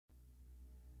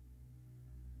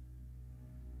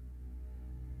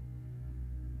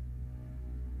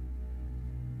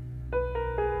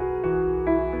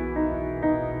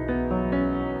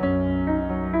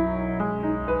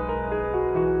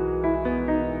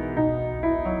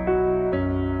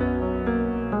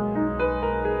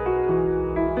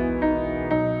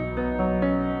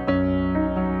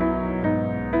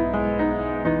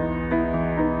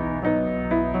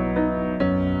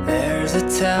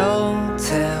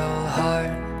telltale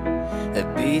heart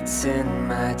that beats in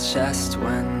my chest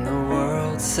when the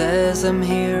world says I'm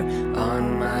here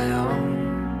on my own.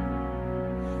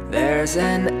 There's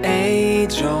an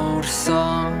age-old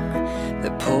song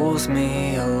that pulls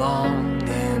me along,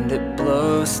 and it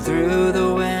blows through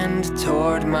the wind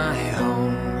toward my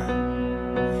home.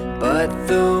 But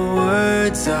the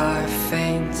words are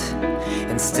faint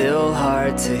and still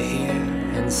hard to hear,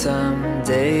 and some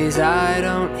days I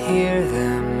don't hear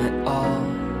them at all.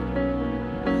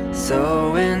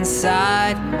 So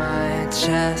inside my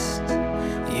chest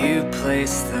you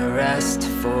place the rest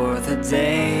for the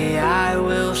day I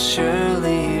will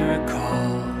surely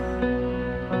recall.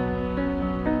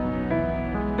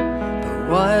 But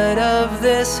what of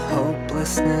this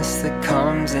hopelessness that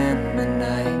comes in the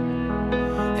night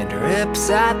and rips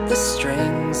at the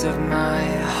strings of my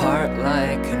heart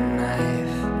like a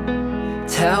knife?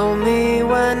 Tell me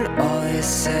when all is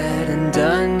said and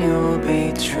done you'll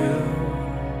be true,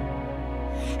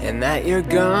 and that you're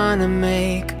gonna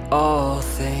make all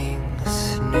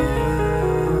things new.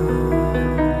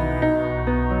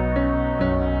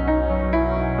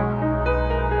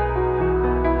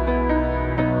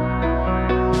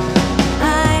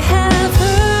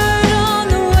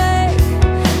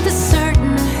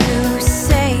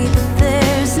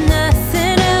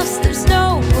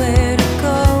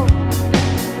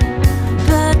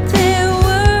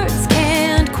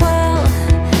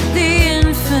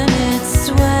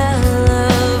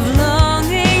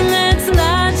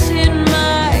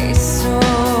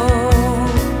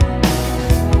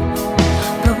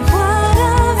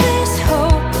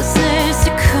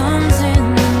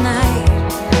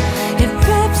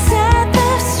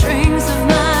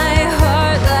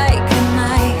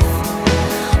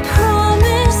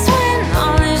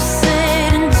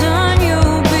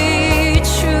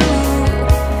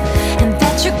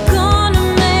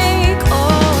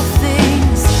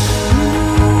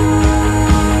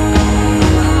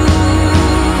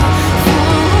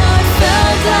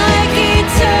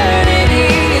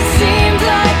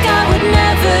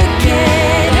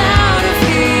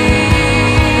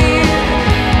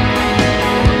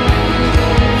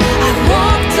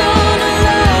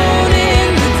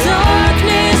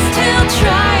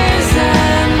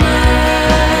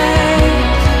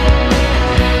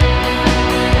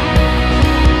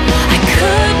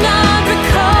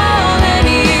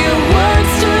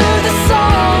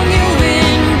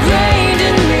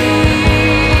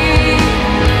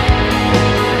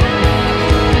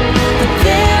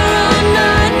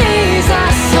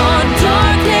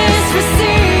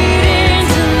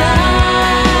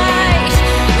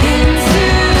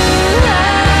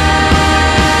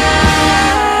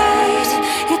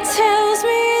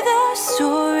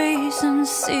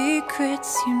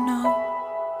 Secrets, you know,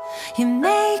 you're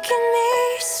making me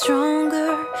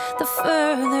stronger the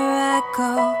further I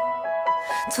go,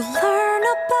 to learn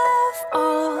above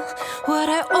all what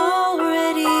I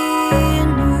already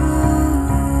knew.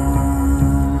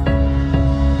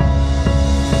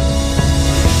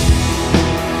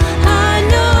 I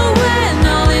know when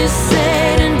all is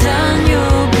said and done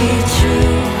you'll be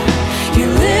true. You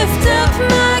lift up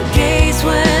my gaze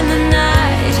when the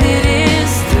night it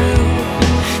is through.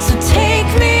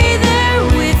 Take me there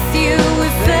with you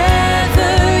if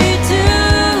ever you do.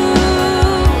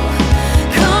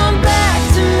 Come back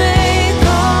to make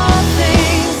all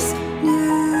things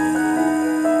new.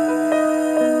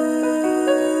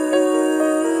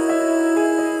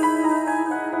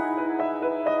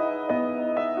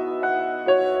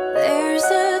 There's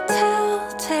a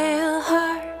telltale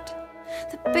heart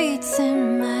that beats in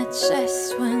my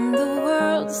chest when the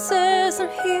world says I'm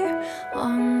here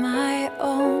on